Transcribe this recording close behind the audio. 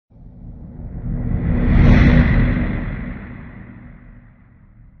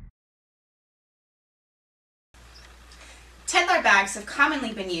bags have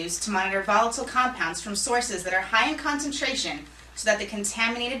commonly been used to monitor volatile compounds from sources that are high in concentration so that the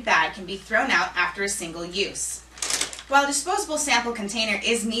contaminated bag can be thrown out after a single use. While a disposable sample container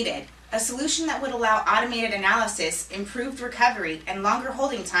is needed, a solution that would allow automated analysis, improved recovery, and longer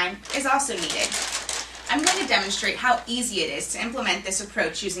holding time is also needed. I'm going to demonstrate how easy it is to implement this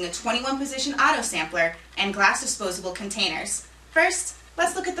approach using a 21-position autosampler and glass disposable containers. First,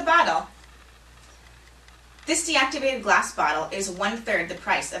 let's look at the bottle. This deactivated glass bottle is 1/3 the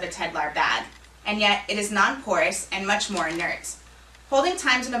price of a Tedlar bag, and yet it is non-porous and much more inert. Holding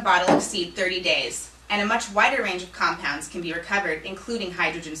times in a bottle exceed 30 days, and a much wider range of compounds can be recovered, including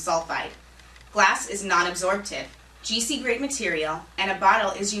hydrogen sulfide. Glass is non-absorptive, GC-grade material, and a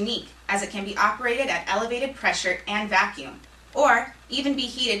bottle is unique as it can be operated at elevated pressure and vacuum, or even be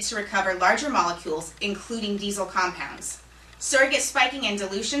heated to recover larger molecules, including diesel compounds. Surrogate spiking and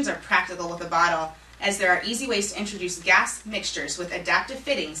dilutions are practical with a bottle, as there are easy ways to introduce gas mixtures with adaptive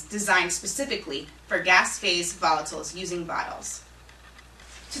fittings designed specifically for gas phase volatiles using bottles.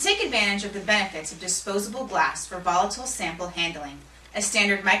 To take advantage of the benefits of disposable glass for volatile sample handling, a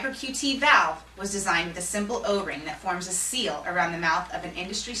standard micro QT valve was designed with a simple O-ring that forms a seal around the mouth of an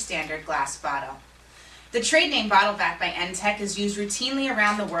industry standard glass bottle. The trade name Bottle Vac by Entech is used routinely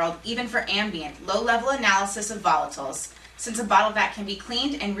around the world, even for ambient, low-level analysis of volatiles, since a bottle vac can be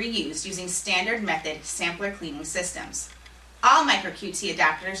cleaned and reused using standard method sampler cleaning systems. All micro QT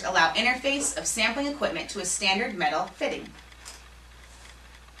adapters allow interface of sampling equipment to a standard metal fitting.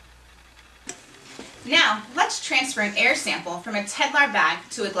 Now, let's transfer an air sample from a Tedlar bag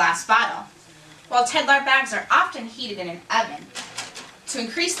to a glass bottle. While Tedlar bags are often heated in an oven to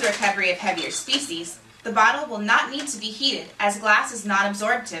increase the recovery of heavier species, the bottle will not need to be heated as glass is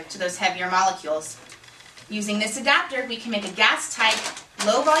non-absorptive to those heavier molecules. Using this adapter, we can make a gas-tight,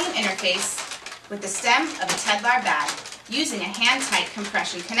 low-volume interface with the stem of a Tedlar bag using a hand-tight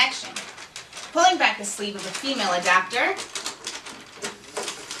compression connection. Pulling back the sleeve of the female adapter,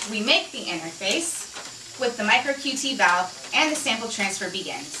 we make the interface with the micro QT valve and the sample transfer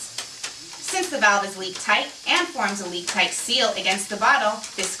begins. Since the valve is leak-tight and forms a leak-tight seal against the bottle,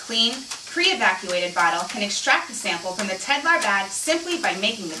 this clean, pre-evacuated bottle can extract the sample from the Tedlar bag simply by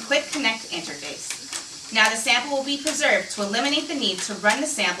making the quick connect interface. Now the sample will be preserved to eliminate the need to run the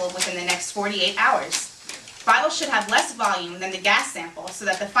sample within the next 48 hours. Bottles should have less volume than the gas sample so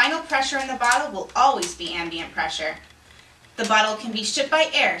that the final pressure in the bottle will always be ambient pressure. The bottle can be shipped by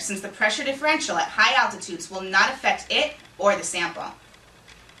air since the pressure differential at high altitudes will not affect it or the sample.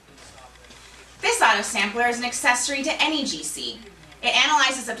 This autosampler is an accessory to any GC. It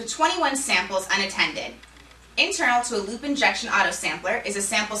analyzes up to 21 samples unattended. Internal to a loop injection autosampler is a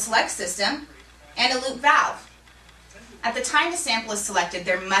sample select system and a loop valve. At the time the sample is selected,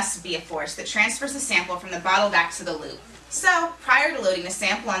 there must be a force that transfers the sample from the bottle back to the loop. So, prior to loading the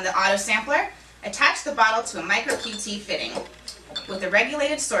sample on the autosampler, attach the bottle to a micro QT fitting with a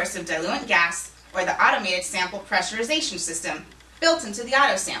regulated source of diluent gas or the automated sample pressurization system built into the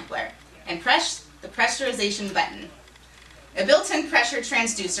autosampler, and press the pressurization button. A built-in pressure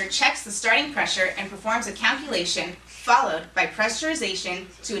transducer checks the starting pressure and performs a calculation followed by pressurization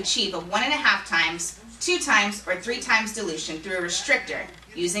to achieve a 1.5 times, 2 times, or 3 times dilution through a restrictor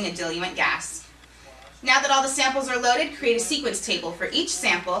using a diluent gas. Now that all the samples are loaded, create a sequence table for each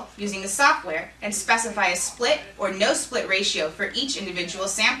sample using the software and specify a split or no split ratio for each individual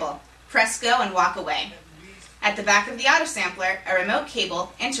sample. Press go and walk away. At the back of the autosampler, a remote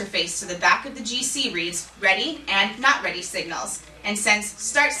cable interfaced to the back of the GC reads ready and not ready signals and sends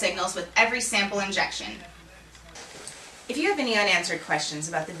start signals with every sample injection. If you have any unanswered questions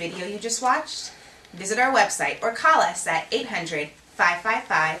about the video you just watched, visit our website or call us at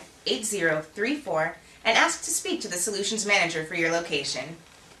 800-555-8034 and ask to speak to the Solutions Manager for your location.